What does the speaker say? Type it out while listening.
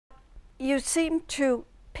you seem to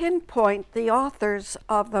pinpoint the authors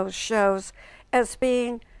of those shows as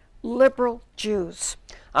being liberal Jews.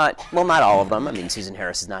 Well, not all of them. I mean, Susan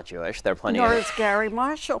Harris is not Jewish. There are plenty Nor of... is Gary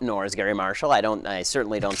Marshall. Nor is Gary Marshall. I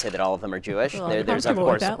certainly don't say that all of them are Jewish. Well, There's, of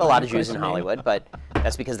course, a lot of Jews in Hollywood, but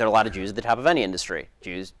that's because there are a lot of Jews at the top of any industry.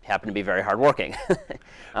 Jews happen to be very hardworking.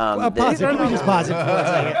 Well, pause it. Can we just pause it for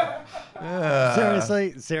a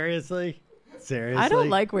second? Seriously? I don't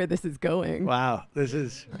like where this is going. Wow, this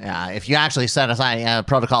is... Yeah, if you actually set aside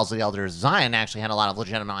Protocols of the Elders of Zion, actually had a lot of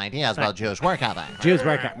legitimate ideas about Jewish work ethic. Jews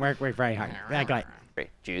work very hard. Yeah, go ahead.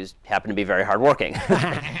 Jews happen to be very hardworking.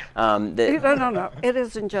 No. It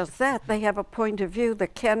isn't just that. They have a point of view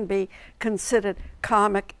that can be considered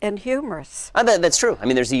comic and humorous. That's true. I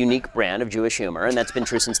mean, there's a unique brand of Jewish humor, and that's been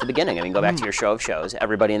true since the beginning. I mean, go back to your show of shows.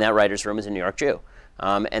 Everybody in that writer's room is a New York Jew.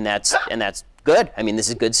 And that's good. I mean, this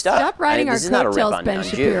is good stuff. Stop writing our this is not a rip coattails, on Ben Jews.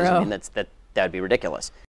 Shapiro. I mean, that would be ridiculous.